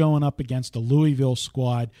 Now they're going up against a Louisville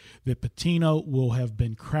squad that Pitino will have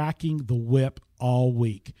been cracking the whip all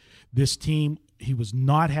week. This team, he was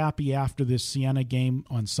not happy after this Siena game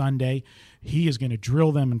on Sunday. He is going to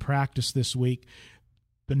drill them in practice this week.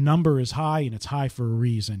 The number is high, and it's high for a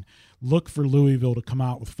reason. Look for Louisville to come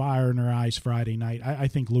out with fire in their eyes Friday night. I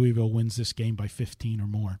think Louisville wins this game by 15 or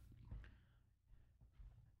more.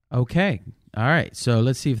 Okay. All right, so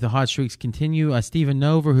let's see if the hot streaks continue. Steven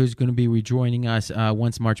Nover, who's going to be rejoining us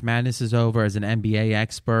once March Madness is over as an NBA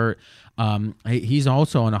expert. He's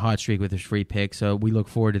also on a hot streak with his free pick, so we look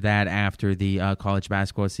forward to that after the college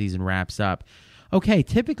basketball season wraps up. Okay,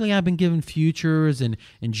 typically I've been given futures and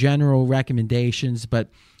general recommendations, but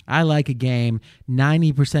I like a game.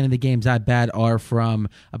 90% of the games I bet are from,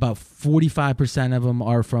 about 45% of them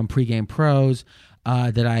are from pregame pros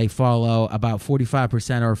that I follow. About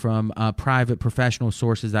 45% are from private professional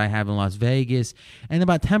sources that I have in Las Vegas, and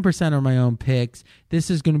about 10% are my own picks.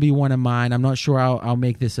 This is going to be one of mine. I'm not sure I'll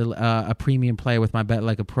make this a premium play with my Bet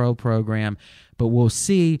Like a Pro program, but we'll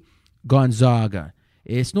see. Gonzaga.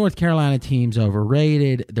 It's North Carolina team's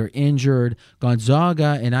overrated. They're injured.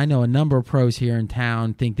 Gonzaga, and I know a number of pros here in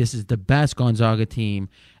town, think this is the best Gonzaga team,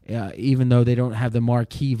 even though they don't have the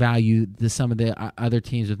marquee value that some of the other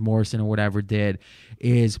teams with Morrison or whatever did.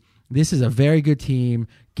 This is a very good team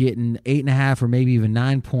getting 8.5 or maybe even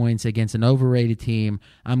 9 points against an overrated team.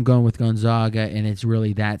 I'm going with Gonzaga, and it's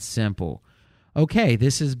really that simple. Okay,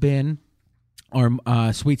 this has been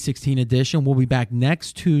our Sweet 16 edition. We'll be back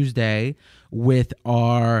next Tuesday with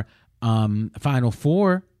our Final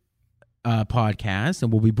Four podcast,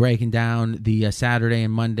 and we'll be breaking down the Saturday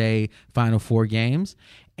and Monday Final Four games.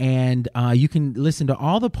 And you can listen to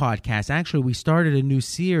all the podcasts. Actually, we started a new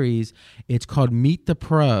series. It's called Meet the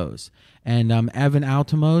Pros. And Evan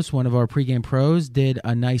Altimos, one of our pregame pros, did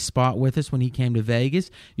a nice spot with us when he came to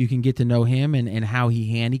Vegas. You can get to know him and how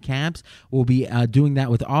he handicaps. We'll be doing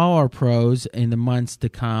that with all our pros in the months to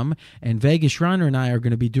come. And Vegas Runner and I are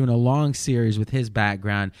going to be doing a long series with his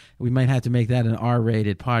background. We might have to make that an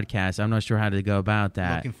R-rated podcast. I'm not sure how to go about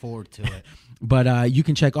that. Looking forward to it. But you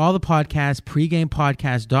can check all the podcasts,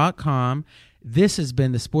 pregamepodcast.com. This has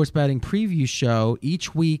been the Sports Betting Preview Show.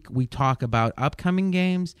 Each week we talk about upcoming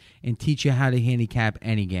games and teach you how to handicap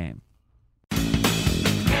any game.